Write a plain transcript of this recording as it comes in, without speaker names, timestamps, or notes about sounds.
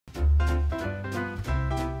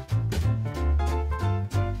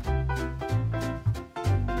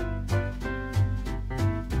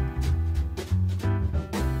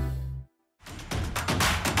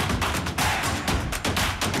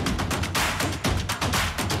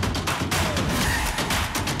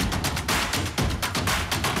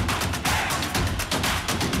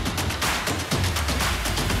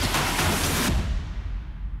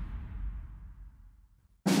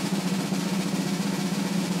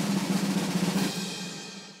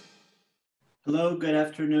Hello, good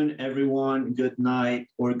afternoon, everyone. Good night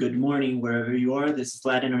or good morning, wherever you are. This is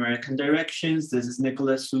Latin American Directions. This is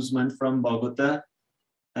Nicolás Süssmann from Bogota,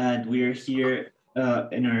 and we are here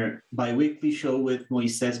in our biweekly show with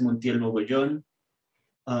Moisés Montiel Mogollón.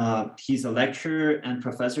 He's a lecturer and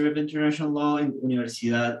professor of international law in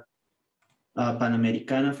Universidad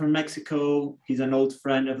Panamericana from Mexico. He's an old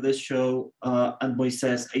friend of this show. And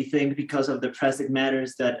Moisés, I think because of the pressing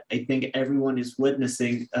matters that I think everyone is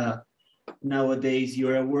witnessing, nowadays,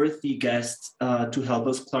 you're a worthy guest to help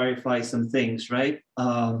us clarify some things, right?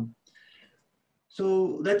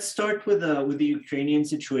 So let's start with the Ukrainian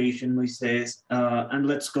situation, Moises, and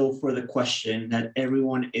let's go for the question that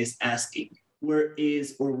everyone is asking. Where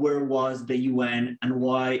is or where was the UN, and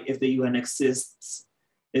why, if the UN exists,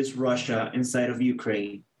 is Russia inside of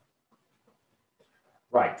Ukraine?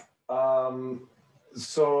 Right.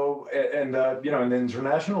 In the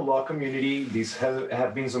international law community, these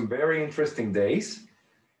have been some very interesting days,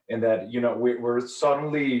 in that, we're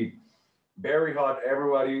suddenly very hot.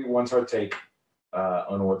 Everybody wants our take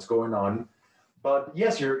on what's going on. But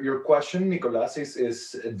yes, your question, Nicolás,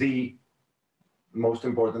 is the most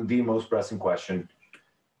important, the most pressing question.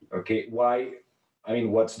 Okay, why? I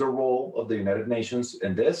mean, what's the role of the United Nations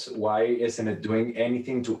in this? Why isn't it doing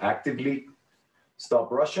anything to actively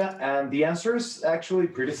stop Russia? And the answer is actually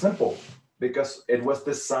pretty simple, because it was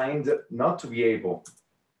designed not to be able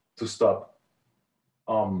to stop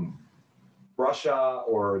Russia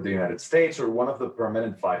or the United States or one of the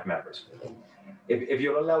permanent five members. If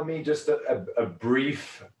you'll allow me just a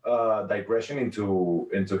brief digression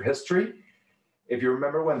into history. If you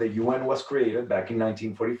remember, when the UN was created back in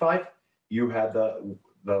 1945, you had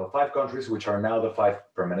the five countries, which are now the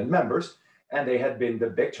five permanent members, and they had been the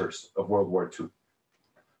victors of World War II.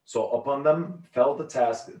 So upon them fell the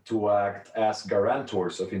task to act as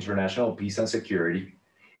guarantors of international peace and security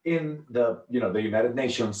in the United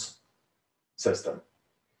Nations system.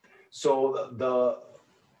 So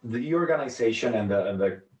the organization and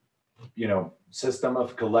the system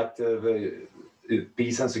of collective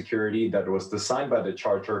peace and security that was designed by the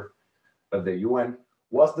Charter of the UN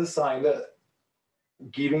was designed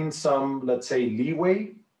giving some, let's say,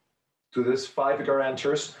 leeway to these five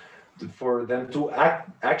guarantors for them to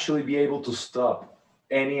actually be able to stop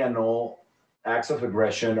any and all acts of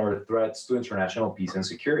aggression or threats to international peace and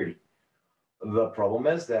security. The problem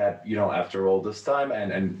is that, after all this time,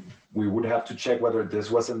 and we would have to check whether this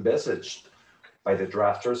was envisaged by the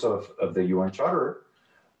drafters of the UN Charter,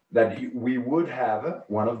 that we would have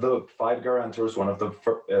one of the five guarantors, one of the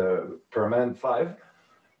permanent five,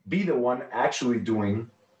 be the one actually doing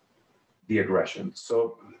the aggression.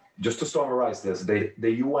 So just to summarize this,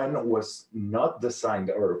 the UN was not designed,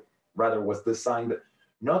 or rather was designed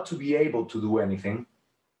not to be able to do anything,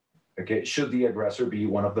 okay, should the aggressor be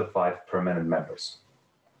one of the five permanent members.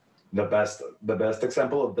 The best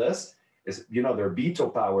example of this is, their veto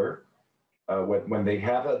power, when they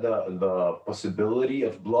have the possibility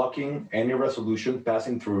of blocking any resolution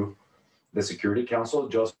passing through the Security Council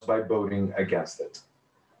just by voting against it.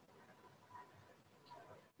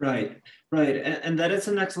 Right. And that is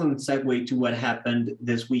an excellent segue to what happened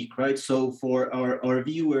this week, right? So for our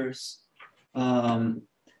viewers, the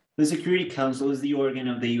Security Council is the organ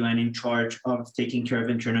of the UN in charge of taking care of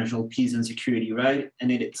international peace and security, right?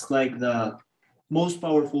 And it's like the most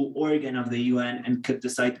powerful organ of the UN and could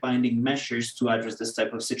decide binding measures to address this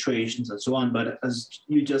type of situations and so on. But as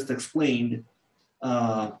you just explained,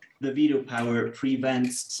 the veto power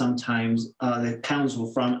prevents sometimes the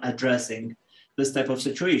council from addressing this type of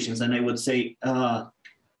situations. And I would say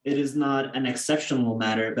it is not an exceptional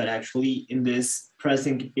matter, but actually in this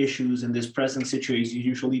pressing issues, in this pressing situation,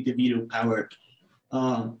 usually the veto power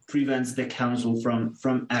prevents the council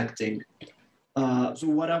from acting. So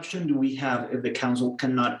what option do we have if the council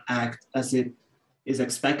cannot act as it is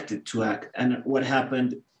expected to act? And what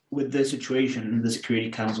happened with this situation in the Security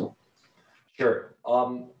Council? Sure.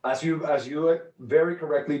 As you very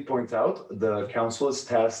correctly point out, the council is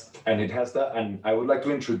tasked, and it has and I would like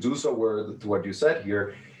to introduce a word to what you said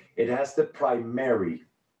here. It has the primary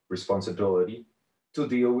responsibility to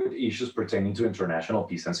deal with issues pertaining to international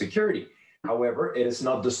peace and security. However, it is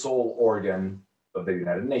not the sole organ of the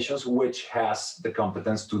United Nations which has the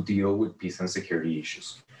competence to deal with peace and security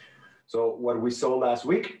issues. So what we saw last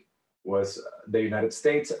week was the United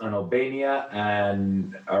States and Albania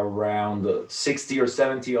and around 60 or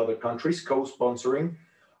 70 other countries co-sponsoring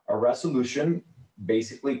a resolution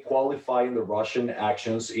basically qualifying the Russian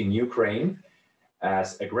actions in Ukraine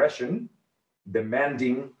as aggression,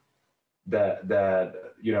 demanding that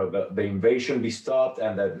the invasion be stopped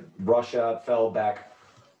and that Russia fell back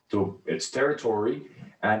to its territory,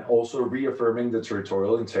 and also reaffirming the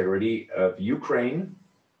territorial integrity of Ukraine.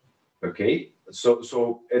 Okay,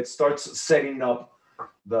 so it starts setting up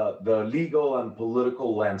the legal and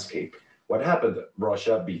political landscape. What happened?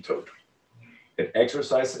 Russia vetoed. It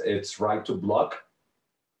exercised its right to block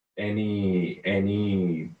any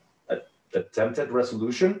attempted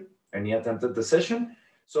resolution, any attempted decision.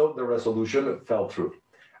 So the resolution fell through.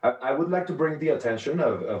 I would like to bring the attention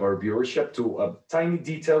of our viewership to a tiny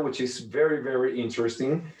detail, which is very, very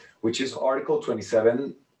interesting, which is Article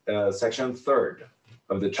 27, Section 3rd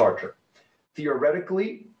of the Charter.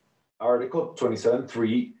 Theoretically, Article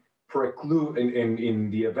 27.3 preclude, in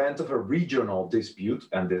the event of a regional dispute,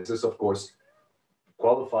 and this is, of course,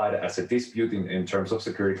 qualified as a dispute in terms of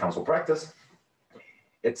Security Council practice,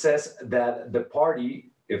 it says that the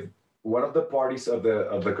party, if one of the parties of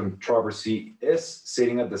the controversy is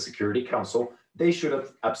sitting at the Security Council, they should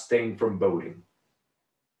abstain from voting.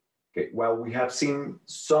 Okay. While we have seen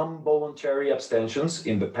some voluntary abstentions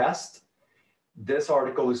in the past, this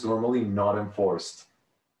article is normally not enforced.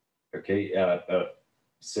 Okay,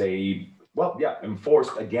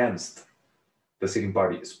 enforced against the sitting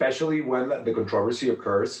party, especially when the controversy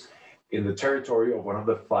occurs in the territory of one of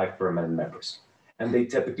the 5 permanent members. And they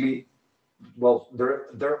typically, well,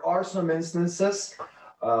 there are some instances.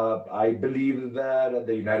 I believe that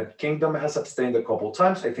the United Kingdom has abstained a couple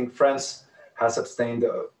times. I think France has abstained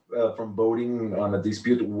from voting on a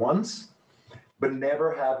dispute once, but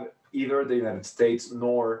never have either the United States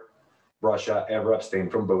nor Russia ever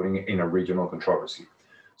abstained from voting in a regional controversy.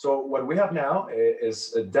 So what we have now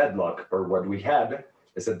is a deadlock, or what we had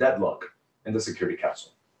is a deadlock in the Security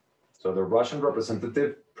Council. So the Russian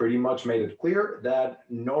representative pretty much made it clear that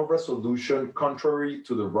no resolution contrary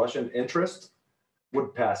to the Russian interest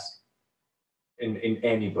would pass in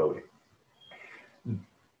any voting.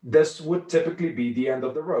 This would typically be the end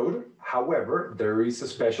of the road. However, there is a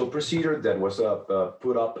special procedure that was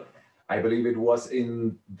put up, I believe it was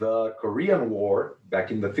in the Korean War back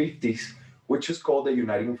in the 50s, which is called the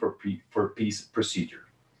Uniting for Peace procedure,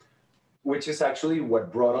 which is actually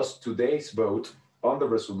what brought us today's vote on the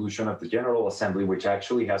resolution of the General Assembly, which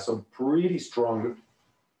actually has some pretty strong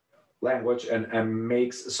language and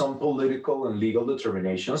makes some political and legal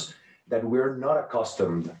determinations that we're not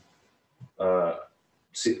accustomed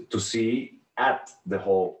to see at the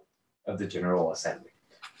whole of the General Assembly.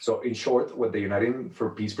 So in short, what the Uniting for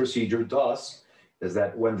Peace procedure does is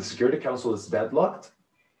that when the Security Council is deadlocked,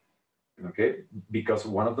 okay, because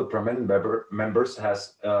one of the permanent members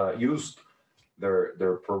has used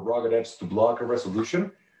their prerogatives to block a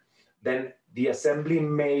resolution, then the Assembly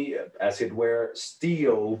may, as it were,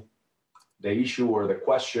 steal the issue or the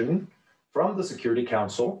question from the Security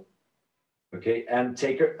Council, okay, and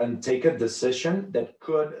take a decision that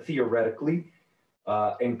could theoretically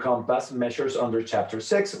encompass measures under Chapter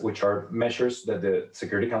 6, which are measures that the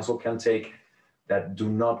Security Council can take that do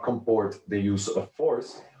not comport the use of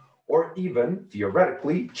force, or even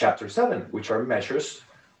theoretically Chapter 7, which are measures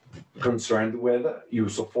concerned with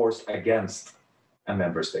use of force against a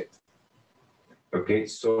member state. Okay,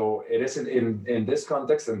 so it is in this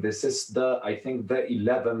context, and this is I think the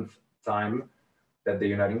 11th time that the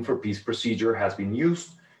Uniting for Peace procedure has been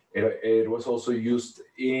used. It was also used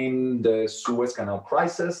in the Suez Canal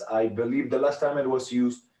crisis. I believe the last time it was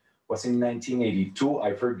used was in 1982.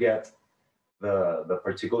 I forget the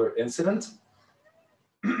particular incident.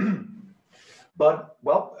 But,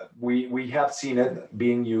 well, we have seen it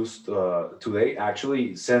being used today,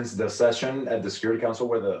 actually, since the session at the Security Council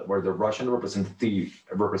where the Russian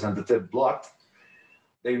representative blocked.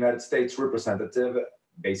 The United States representative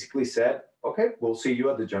basically said, okay, we'll see you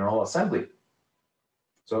at the General Assembly.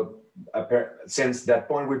 So since that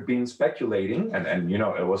point, we've been speculating, and you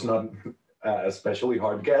know, it was not a especially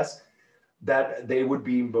hard guess, that they would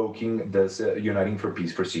be invoking this Uniting for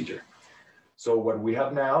Peace procedure. So what we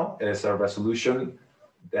have now is a resolution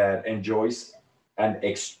that enjoys an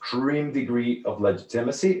extreme degree of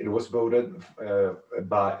legitimacy. It was voted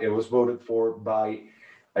for by,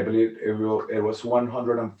 I believe it was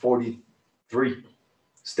 143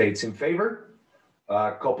 states in favor,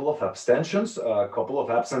 a couple of abstentions, a couple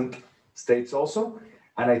of absent states also,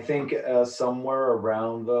 and I think somewhere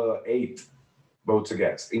around 8 votes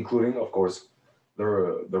against, including, of course,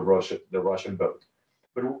 the Russian vote.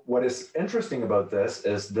 But what is interesting about this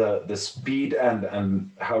is the speed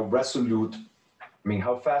and how resolute, I mean,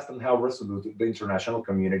 how fast and how resolute the international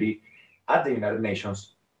community at the United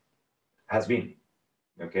Nations has been.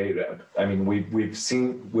 Okay, I mean, we've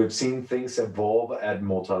seen things evolve at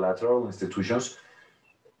multilateral institutions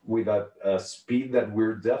with a speed that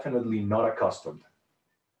we're definitely not accustomed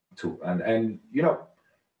to, and you know,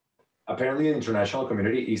 apparently the international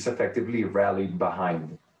community is effectively rallied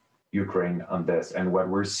behind Ukraine on this. And what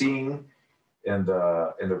we're seeing in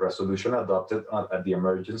the resolution adopted at the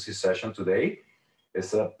emergency session today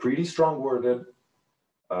is a pretty strong worded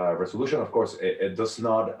resolution. Of course, it does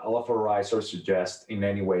not authorize or suggest in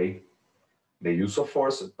any way the use of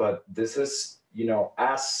force, but this is,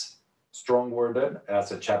 as strong worded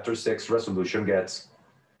as a Chapter 6 resolution gets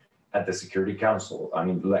at the Security Council. I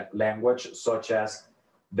mean, language such as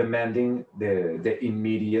demanding the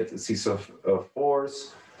immediate cease of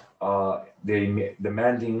force,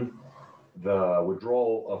 demanding the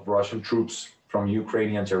withdrawal of Russian troops from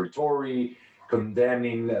Ukrainian territory,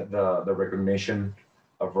 condemning the recognition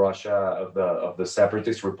of Russia of the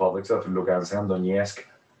separatist republics of Lugansk and Donetsk.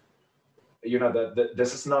 That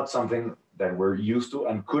this is not something that we're used to,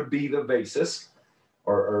 and could be the basis,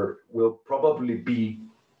 or will probably be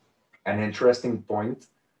an interesting point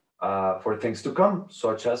for things to come,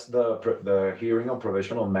 such as the hearing on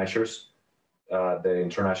provisional measures, the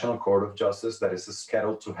International Court of Justice that is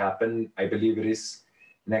scheduled to happen. I believe it is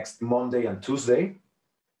next Monday and Tuesday.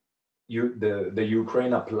 The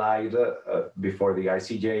Ukraine applied before the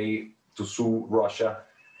ICJ to sue Russia.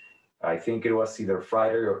 I think it was either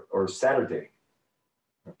Friday or Saturday.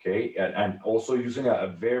 Okay, and also using a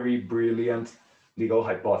very brilliant legal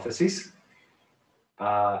hypothesis.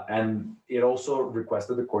 And it also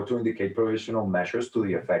requested the court to indicate provisional measures to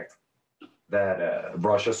the effect that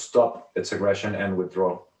Russia stop its aggression and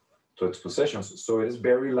withdraw to its possessions. So it is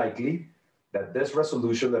very likely that this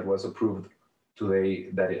resolution that was approved today,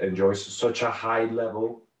 that it enjoys such a high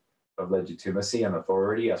level of legitimacy and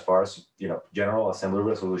authority as far as General Assembly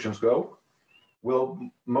resolutions go, will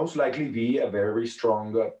most likely be a very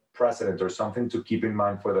strong precedent or something to keep in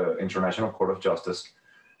mind for the International Court of Justice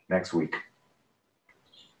next week.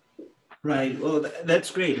 Right. Well, that's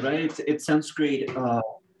great, right? It sounds great.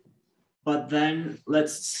 But then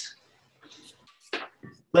let's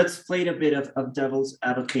play a bit of devil's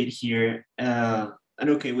advocate here. And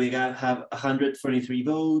okay, we have 143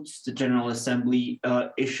 votes. The General Assembly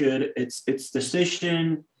issued its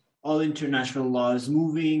decision. All international law is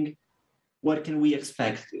moving. What can we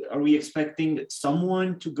expect? Are we expecting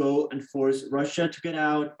someone to go and force Russia to get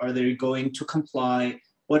out? Are they going to comply?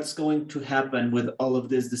 What's going to happen with all of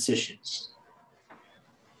these decisions?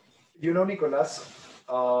 Nicolás,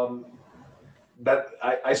 that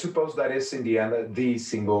I suppose that is in the end the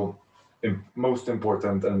single most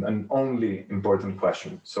important and only important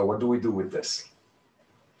question. So what do we do with this?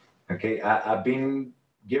 Okay, I've been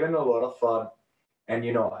given a lot of thought, and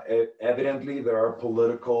evidently there are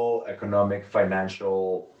political, economic,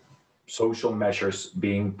 financial, social measures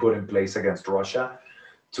being put in place against Russia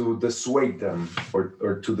to dissuade them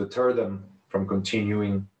or to deter them from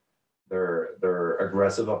continuing their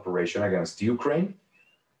aggressive operation against Ukraine.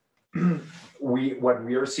 What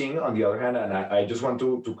we are seeing, on the other hand, and I just want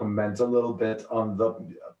to comment a little bit on the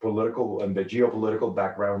political and the geopolitical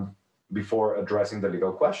background before addressing the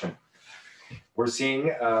legal question. We're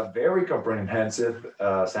seeing a very comprehensive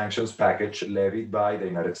sanctions package levied by the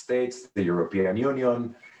United States, the European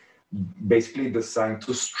Union, basically designed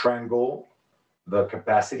to strangle the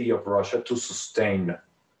capacity of Russia to sustain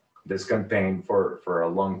this campaign for a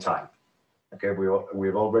long time. Okay,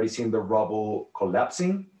 we've already seen the ruble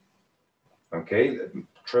collapsing. Okay,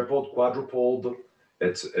 tripled, quadrupled.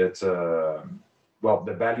 It's the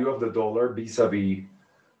value of the dollar vis-a-vis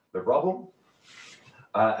the ruble,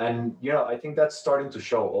 and I think that's starting to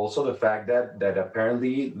show. Also, the fact that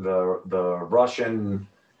apparently the Russian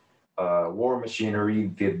war machinery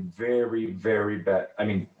did very, very bad. I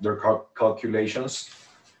mean, their calculations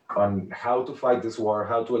on how to fight this war,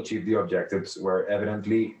 how to achieve the objectives, were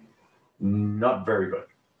evidently not very good.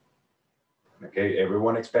 Okay,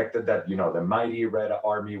 everyone expected that the mighty Red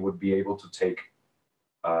Army would be able to take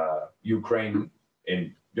Ukraine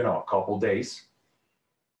in a couple days,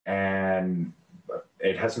 and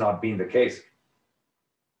it has not been the case.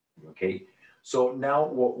 Okay, so now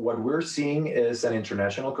what we're seeing is an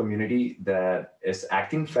international community that is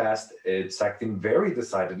acting fast. It's acting very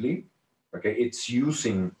decidedly. Okay, it's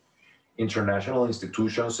using international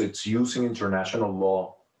institutions. It's using international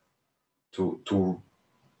law to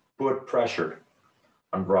put pressure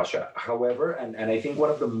on Russia. However, and I think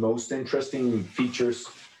one of the most interesting features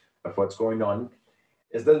of what's going on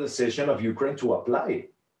is the decision of Ukraine to apply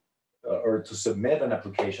or to submit an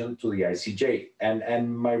application to the ICJ.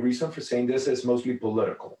 And my reason for saying this is mostly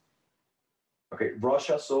political. Okay,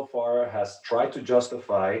 Russia so far has tried to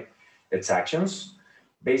justify its actions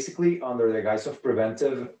basically under the guise of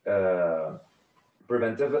preventive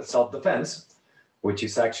self-defense, which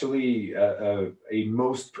is actually a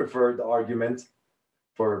most preferred argument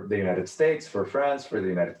for the United States, for France, for the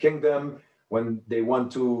United Kingdom, when they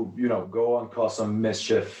want to, go and cause some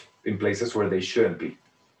mischief in places where they shouldn't be,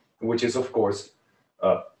 which is, of course,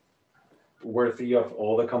 worthy of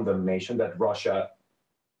all the condemnation that Russia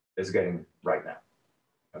is getting right now.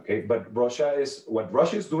 Okay, but what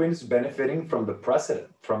Russia is doing is benefiting from the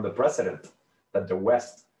precedent that the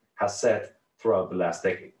West has set throughout the last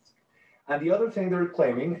decades. And the other thing they're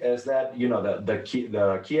claiming is that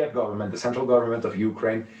the Kiev government, the central government of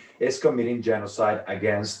Ukraine, is committing genocide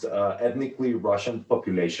against ethnically Russian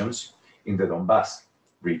populations in the Donbass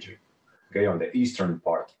region, okay, on the eastern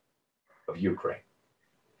part of Ukraine.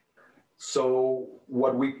 So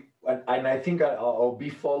and I think I'll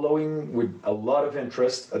be following with a lot of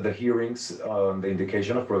interest the hearings on the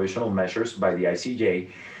indication of provisional measures by the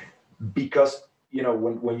ICJ, because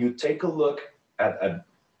when you take a look at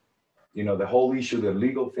the whole issue, the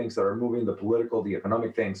legal things that are moving, the political, the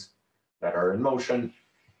economic things that are in motion,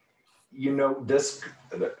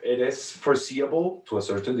 it is foreseeable to a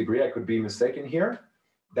certain degree, I could be mistaken here,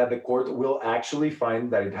 that the court will actually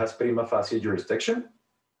find that it has prima facie jurisdiction.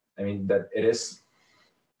 I mean, that it is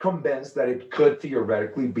convinced that it could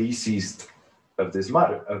theoretically be seized of this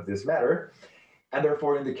matter, and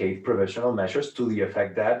therefore indicate provisional measures to the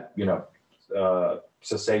effect that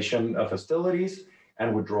cessation of hostilities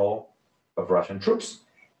and withdrawal of Russian troops.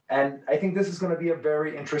 And I think this is going to be a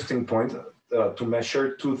very interesting point to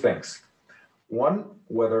measure two things. One,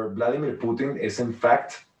 whether Vladimir Putin is in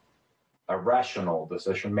fact a rational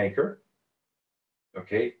decision maker,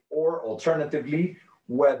 okay, or alternatively,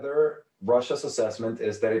 whether Russia's assessment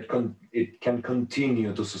is that it can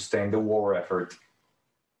continue to sustain the war effort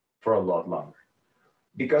for a lot longer.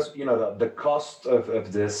 Because, the cost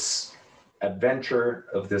of this adventure,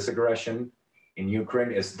 of this aggression in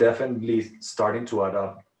Ukraine is definitely starting to add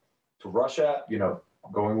up to Russia,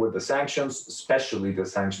 going with the sanctions, especially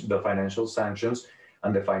the financial sanctions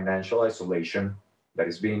and the financial isolation that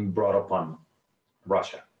is being brought upon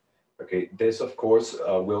Russia. Okay, this, of course,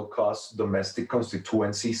 will cause domestic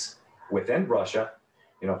constituencies within Russia,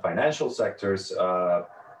 financial sectors,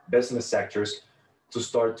 business sectors, to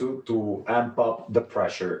start to amp up the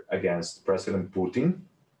pressure against President Putin.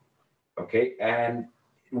 Okay, and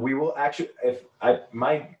we will actually,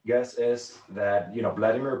 my guess is that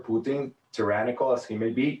Vladimir Putin, tyrannical as he may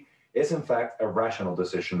be, is in fact a rational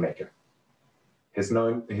decision maker. He's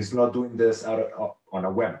not doing this on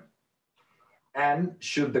a whim. And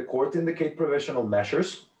should the court indicate provisional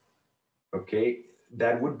measures, okay,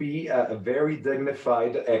 that would be a very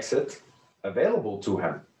dignified exit available to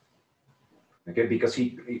him. Okay, because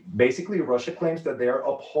basically Russia claims that they are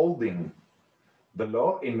upholding the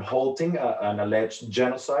law in halting an alleged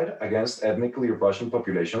genocide against ethnically Russian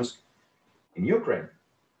populations in Ukraine.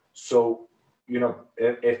 So,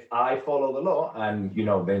 if I follow the law and,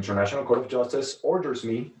 the International Court of Justice orders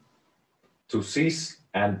me to cease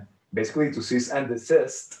and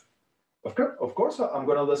desist, of course, I'm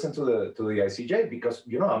going to listen to the ICJ because,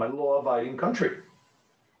 I'm a law-abiding country.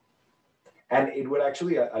 And it would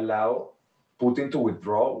actually allow Putin to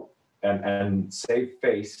withdraw and save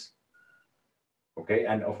face. Okay,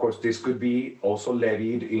 and of course, this could be also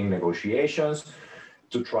levied in negotiations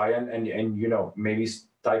to try and maybe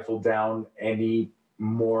stifle down any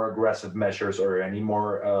more aggressive measures or any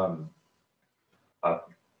more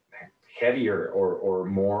heavier or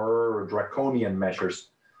more draconian measures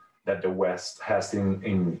that the West has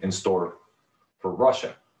in store for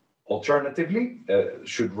Russia. Alternatively,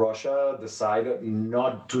 should Russia decide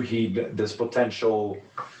not to heed this potential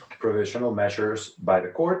provisional measures by the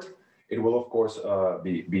court, it will, of course,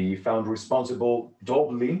 be found responsible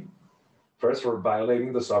doubly, first for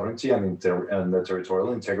violating the sovereignty and the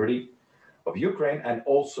territorial integrity of Ukraine, and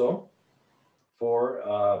also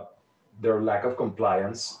for their lack of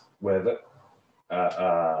compliance with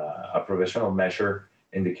a provisional measure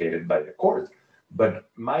indicated by the court. But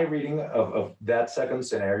my reading of that second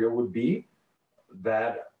scenario would be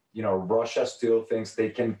that Russia still thinks they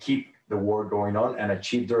can keep the war going on and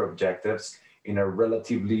achieve their objectives in a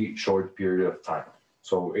relatively short period of time.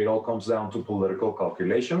 So it all comes down to political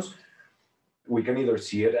calculations. We can either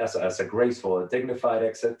see it as a graceful, a dignified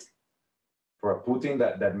exit for a Putin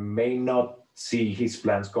that may not see his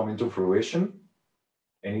plans coming to fruition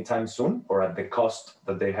anytime soon or at the cost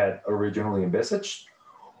that they had originally envisaged,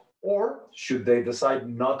 or should they decide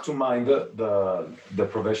not to mind the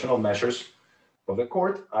provisional measures of the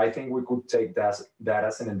court, I think we could take that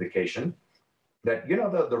as an indication that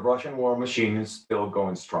the Russian war machine is still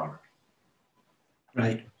going strong.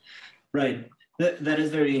 Right. That is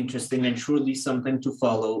very interesting and surely something to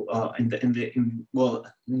follow in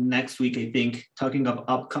next week. I think talking of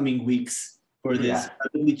upcoming weeks for this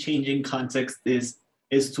rapidly changing context is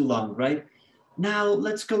too long, right? Now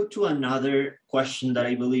let's go to another question that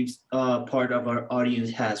I believe part of our audience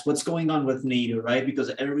has. What's going on with NATO, right? Because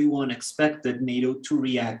everyone expected NATO to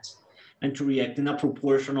react and to react in a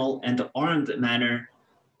proportional and armed manner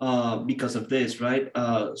because of this, right?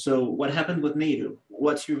 So what happened with NATO?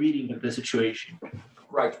 What's your reading of the situation?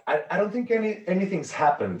 Right. I don't think anything's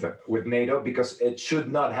happened with NATO because it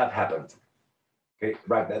should not have happened. Okay,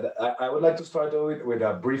 right. I would like to start with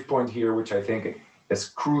a brief point here, which I think is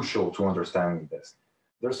crucial to understanding this.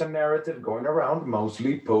 There's a narrative going around,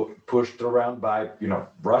 mostly pushed around by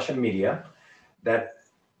Russian media, that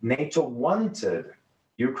NATO wanted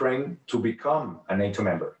Ukraine to become a NATO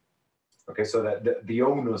member. Okay, so that the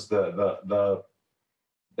onus, that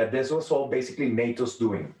this was all basically NATO's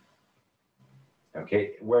doing.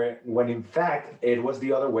 Okay, when in fact it was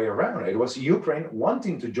the other way around. It was Ukraine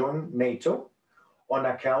wanting to join NATO on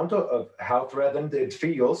account of how threatened it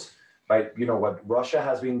feels by what Russia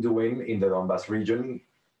has been doing in the Donbas region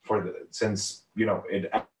since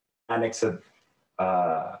it annexed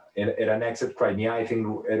Crimea. I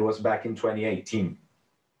think it was back in 2018.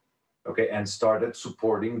 Okay, and started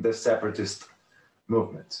supporting the separatist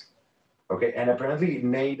movements. Okay, and apparently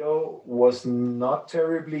NATO was not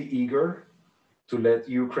terribly eager to let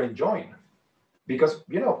Ukraine join because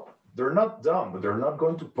they're not dumb. They're not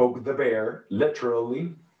going to poke the bear,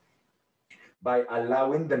 literally, by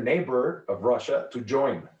allowing the neighbor of Russia to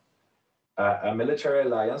join a military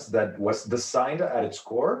alliance that was designed at its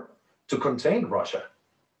core to contain Russia.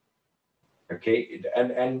 Okay,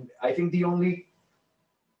 and I think the only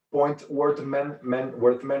point worth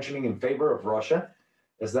mentioning in favor of Russia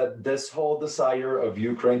is that this whole desire of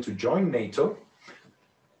Ukraine to join NATO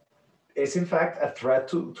is in fact a threat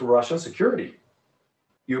to Russian security.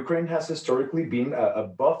 Ukraine has historically been a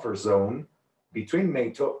buffer zone between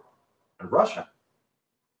NATO and Russia,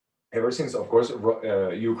 ever since, of course,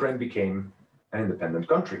 Ukraine became an independent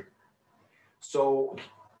country. So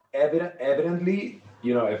evidently,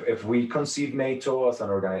 if we conceive NATO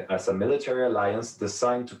as a military alliance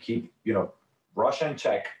designed to keep, Russia in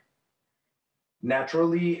check,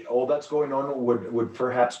 naturally, all that's going on would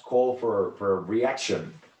perhaps call for a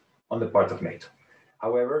reaction on the part of NATO.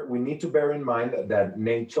 However, we need to bear in mind that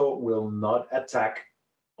NATO will not attack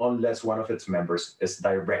unless one of its members is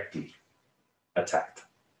directly attacked.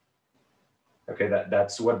 Okay,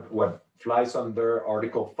 that's what flies under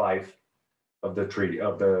Article 5 of the treaty,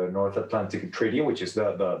 of the North Atlantic Treaty, which is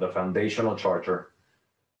the foundational charter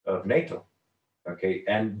of NATO. Okay,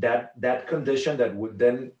 and that condition that would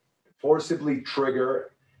then forcibly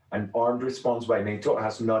trigger an armed response by NATO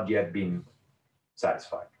has not yet been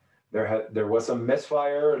satisfied. There was a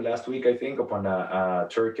misfire last week, I think, upon a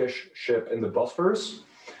Turkish ship in the Bosphorus,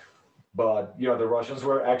 but the Russians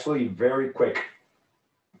were actually very quick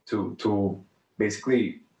to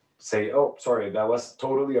basically say, "Oh, sorry, that was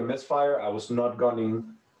totally a misfire. I was not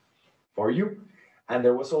gunning for you." And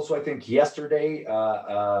there was also, I think, yesterday.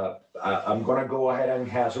 I'm gonna go ahead and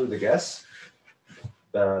hazard the guess.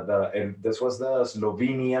 And this was the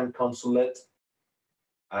Slovenian consulate.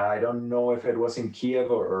 I don't know if it was in Kiev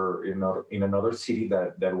or in another city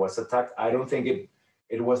that was attacked. I don't think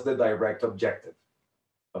it was the direct objective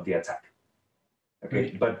of the attack. Okay,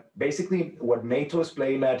 right. But basically what NATO is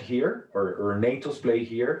playing at here, or NATO's play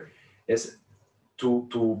here, is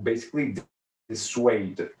to basically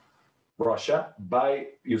dissuade Russia by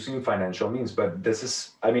using financial means. But this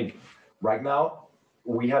is, right now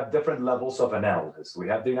we have different levels of analysis. We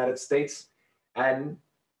have the United States and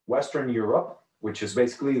Western Europe, which is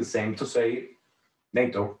basically the same to say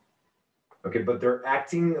NATO. Okay, but they're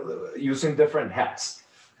acting using different hats.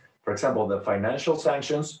 For example, the financial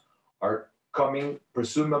sanctions are coming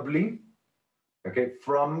presumably,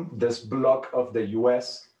 from this bloc of the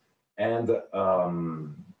US and the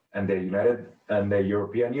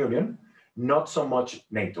European Union, not so much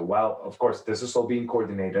NATO. While of course this is all being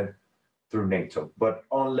coordinated through NATO, but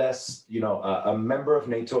unless a member of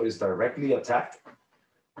NATO is directly attacked,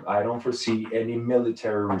 I don't foresee any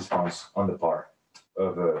military response on the part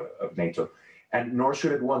of NATO, and nor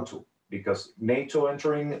should it want to, because NATO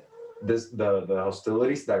entering the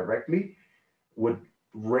hostilities directly would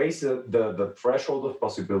raise the threshold of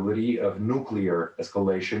possibility of nuclear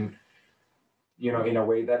escalation, in a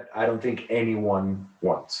way that I don't think anyone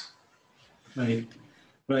wants. Right.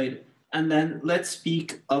 And then let's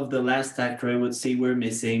speak of the last actor I would say we're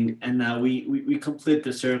missing. And now we complete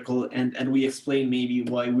the circle and we explain maybe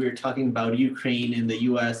why we're talking about Ukraine and the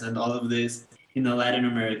US and all of this in a Latin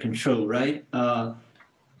American show, right?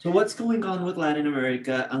 So what's going on with Latin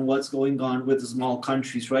America and what's going on with small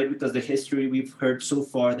countries, right? Because the history we've heard so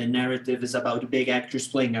far, the narrative is about big actors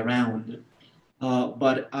playing around.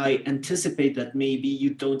 But I anticipate that maybe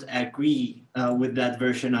you don't agree with that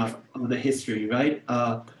version of the history, right?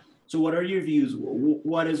 So what are your views?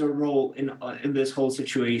 What is a role in this whole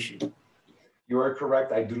situation? You are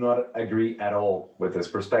correct. I do not agree at all with this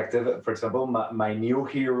perspective. For example, my new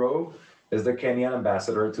hero is the Kenyan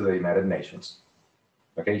ambassador to the United Nations.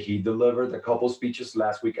 Okay, he delivered a couple speeches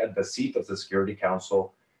last week at the seat of the Security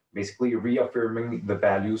Council, basically reaffirming the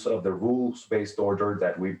values of the rules-based order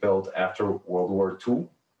that we built after World War II.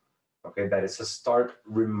 Okay, that is a stark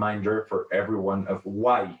reminder for everyone of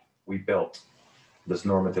why we built this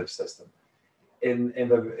normative system. In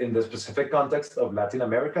the specific context of Latin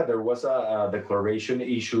America, there was a declaration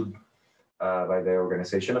issued by the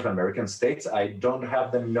Organization of American States. I don't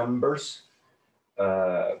have the numbers,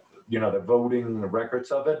 the voting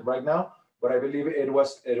records of it right now, but I believe it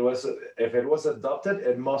was if it was adopted,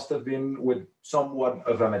 it must have been with somewhat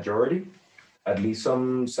of a majority, at least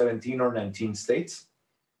some 17 or 19 states.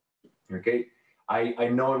 Okay, I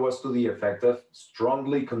know it was to the effect of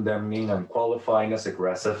strongly condemning and qualifying as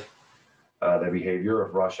aggressive the behavior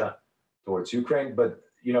of Russia towards Ukraine, but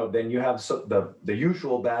then you have the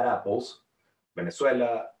usual bad apples,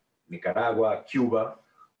 Venezuela, Nicaragua, Cuba,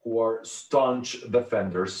 who are staunch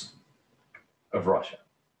defenders of Russia.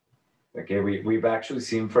 Okay, we've actually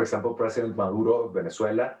seen, for example, President Maduro of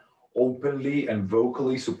Venezuela openly and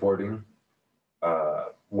vocally supporting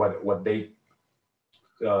what they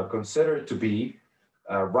consider to be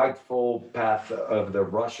a rightful path of the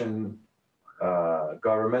Russian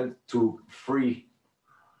government to free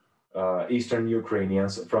Eastern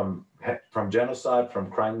Ukrainians from genocide, from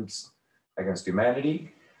crimes against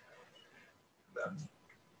humanity.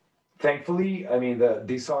 Thankfully, I mean,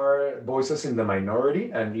 these are voices in the minority,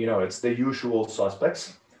 and it's the usual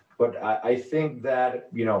suspects. But I think that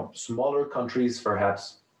smaller countries,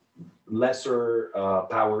 perhaps lesser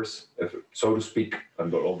powers, so to speak,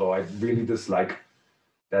 and although I really dislike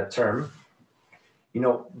that term,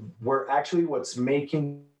 we're actually what's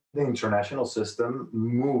making the international system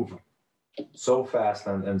move so fast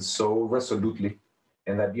and so resolutely.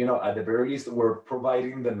 And that, at the very least, we're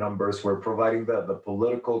providing the numbers, we're providing the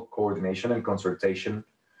political coordination and consultation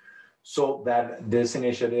so that these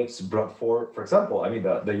initiatives brought forth, for example, I mean,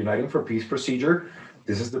 the Uniting for Peace procedure,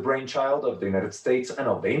 this is the brainchild of the United States and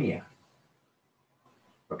Albania.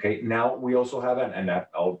 Okay, now we also have, and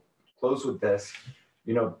I'll close with this,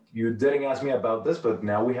 you didn't ask me about this, but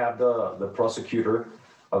now we have the prosecutor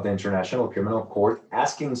of the International Criminal Court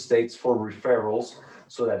asking states for referrals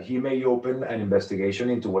so that he may open an investigation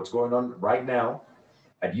into what's going on right now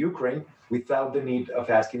at Ukraine without the need of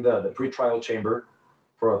asking the pretrial chamber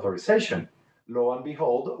for authorization. Lo and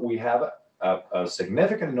behold, we have a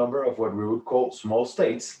significant number of what we would call small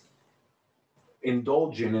states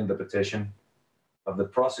indulging in the petition of the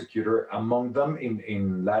prosecutor, among them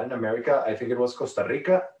in Latin America, I think it was Costa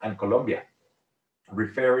Rica and Colombia,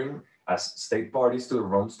 referring as state parties to the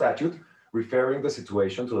Rome Statute, referring the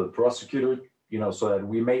situation to the prosecutor, so that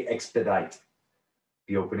we may expedite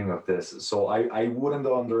the opening of this. So I wouldn't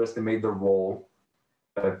underestimate the role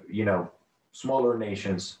of, smaller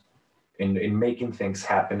nations in making things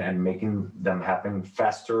happen and making them happen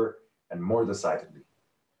faster and more decidedly.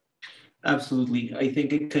 Absolutely. I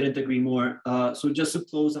think I couldn't agree more. So just to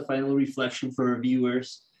close, a final reflection for our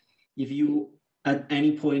viewers. If you, at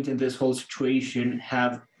any point in this whole situation,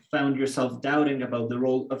 have found yourself doubting about the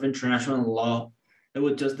role of international law, I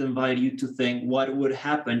would just invite you to think what would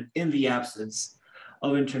happen in the absence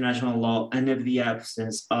of international law and in the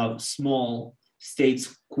absence of small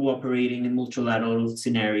states cooperating in multilateral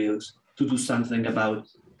scenarios to do something about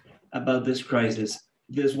this crisis.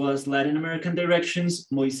 This was Latin American Directions.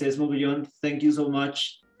 Moisés Mogollón, thank you so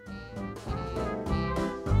much.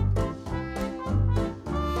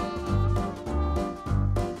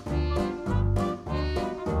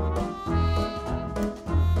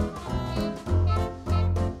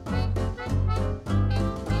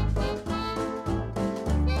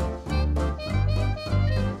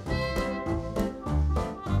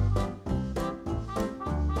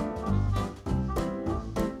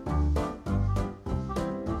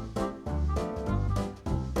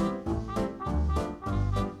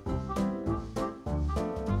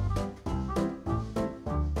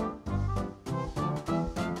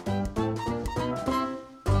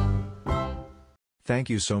 Thank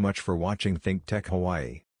you so much for watching ThinkTech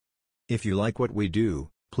Hawaii. If you like what we do,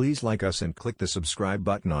 please like us and click the subscribe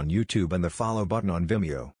button on YouTube and the follow button on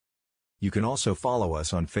Vimeo. You can also follow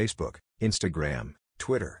us on Facebook, Instagram,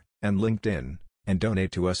 Twitter, and LinkedIn. and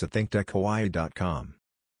donate to us at thinktechhawaii.com.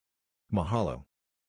 Mahalo.